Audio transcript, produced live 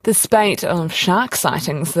The spate of shark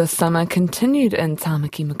sightings this summer continued in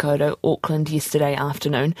Tāmaki Makaurau, Auckland yesterday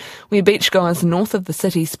afternoon, where beachgoers north of the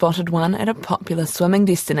city spotted one at a popular swimming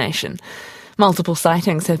destination. Multiple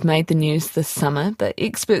sightings have made the news this summer, but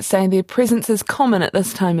experts say their presence is common at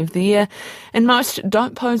this time of the year, and most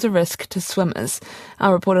don't pose a risk to swimmers.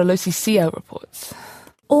 Our reporter Lucy Xia reports.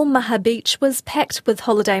 Omaha Beach was packed with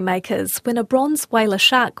holidaymakers when a bronze whaler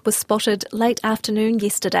shark was spotted late afternoon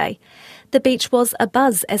yesterday. The beach was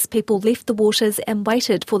abuzz as people left the waters and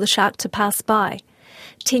waited for the shark to pass by.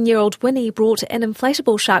 10-year-old Winnie brought an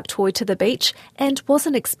inflatable shark toy to the beach and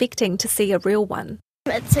wasn't expecting to see a real one.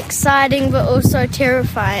 It's exciting but also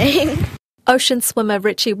terrifying. Ocean swimmer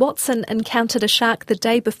Richie Watson encountered a shark the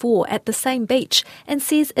day before at the same beach and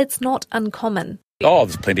says it's not uncommon. Oh,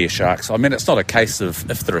 there's plenty of sharks. I mean, it's not a case of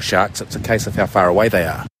if there are sharks, it's a case of how far away they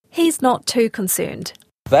are. He's not too concerned.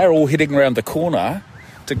 They're all heading around the corner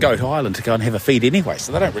to Goat Island to go and have a feed anyway,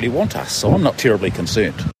 so they don't really want us, so I'm not terribly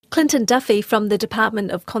concerned. Clinton Duffy from the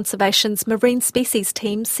Department of Conservation's Marine Species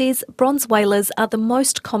team says bronze whalers are the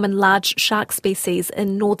most common large shark species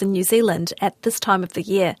in northern New Zealand at this time of the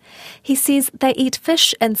year. He says they eat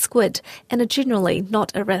fish and squid and are generally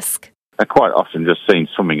not a risk. They're quite often just seen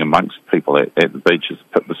swimming amongst people at the beaches.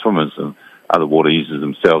 The swimmers and other water users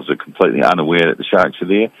themselves are completely unaware that the sharks are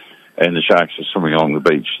there, and the sharks are swimming along the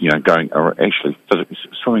beach, actually physically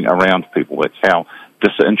swimming around people. That's how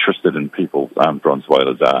disinterested in people bronze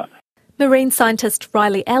whalers are. Marine scientist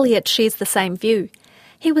Riley Elliott shares the same view.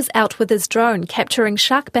 He was out with his drone capturing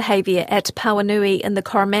shark behaviour at Pauanui in the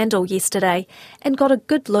Coromandel yesterday and got a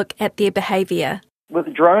good look at their behaviour. With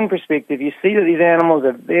a drone perspective, you see that these animals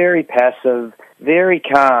are very passive, very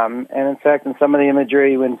calm, and in fact, in some of the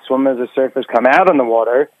imagery, when swimmers or surfers come out in the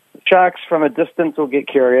water, sharks from a distance will get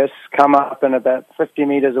curious, come up and about 50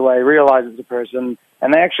 metres away, realise it's a person,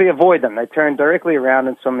 and they actually avoid them. They turn directly around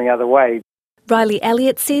and swim the other way. Riley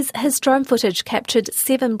Elliott says his drone footage captured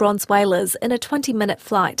 7 bronze whalers in a 20-minute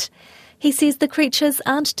flight. He says the creatures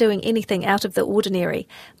aren't doing anything out of the ordinary,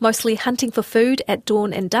 mostly hunting for food at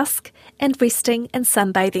dawn and dusk and resting and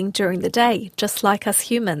sunbathing during the day, just like us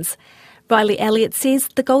humans. Riley Elliott says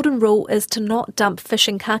the golden rule is to not dump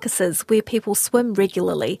fishing carcasses where people swim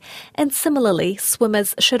regularly, and similarly,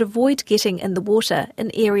 swimmers should avoid getting in the water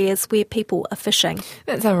in areas where people are fishing.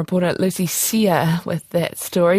 That's our reporter Lucy Xia with that story.